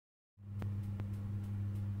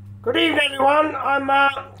Good evening, everyone. I'm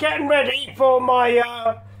getting ready for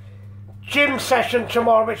my gym session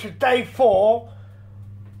tomorrow, which is day 4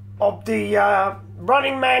 of the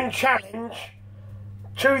Running Man Challenge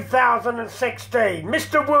 2016.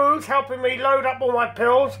 Mr. Woo's helping me load up all my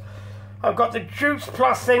pills. I've got the Juice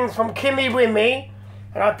Plus things from Kimmy Wimmy,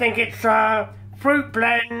 and I think it's fruit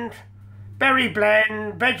blend, berry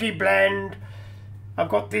blend, veggie blend. I've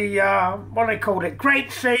got the, what do they call it,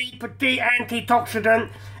 grape seed, petite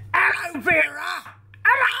antioxidant, aloe vera,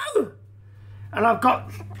 hello! And I've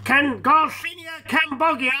got Garcinia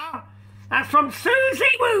Cambogia, that's from Susie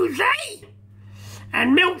Woozy,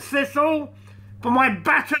 and milk thistle for my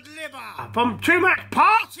battered liver, from too much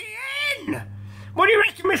partying. What do you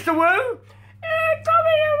reckon, Mr. Woo?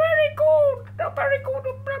 Tommy, you're very good. You're very good.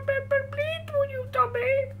 Please for you,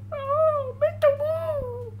 Tommy. Oh, Mr.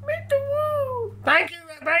 Woo, Mr. Woo. Thank you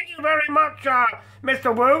very much,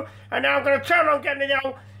 Mr. Woo. And now I'm going to turn on getting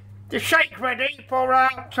the shake ready for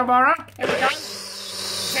tomorrow. Here we go.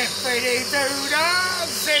 Zippity-doo-dah,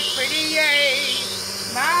 zippity-yay.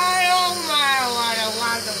 My, oh my, what a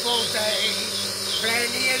wonderful day.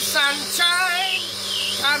 Plenty of sunshine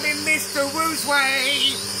coming Mr. Woo's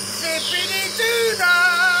way.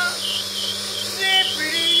 Zippity-doo-dah,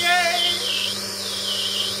 zippity-yay.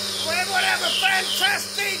 We'll have a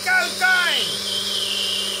fantastic day.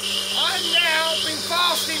 I've now been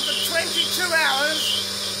fasting for 22 hours,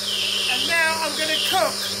 and now I'm going to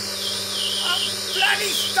cook. I'm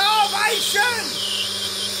bloody starvation!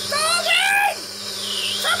 Starving!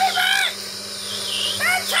 Coming back!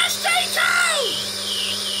 Fantastico!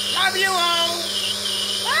 Love you all!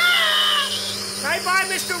 Ah! Say bye,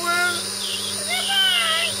 Mr. Woo!